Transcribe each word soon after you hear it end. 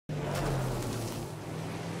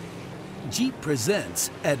Jeep presents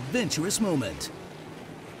Adventurous Moment.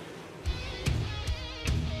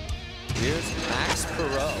 Here's Max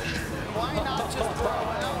Parrot. Why not just throw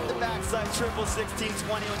out the backside triple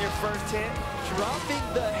 1620 on your first hit?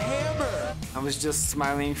 Dropping the hammer. I was just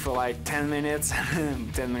smiling for like 10 minutes.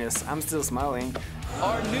 10 minutes. I'm still smiling.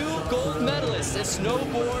 Our new gold medalist in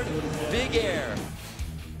snowboard big air.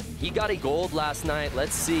 He got a gold last night.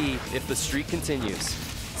 Let's see if the streak continues.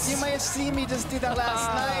 You may have seen me just do that last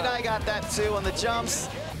night. I got that too on the jumps.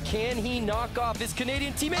 Can he knock off his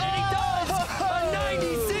Canadian teammate? And he does! A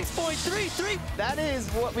 96.33! That is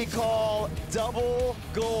what we call double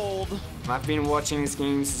gold. I've been watching these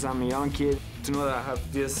games since I'm a young kid. To know that I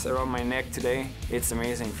have this around my neck today, it's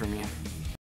amazing for me.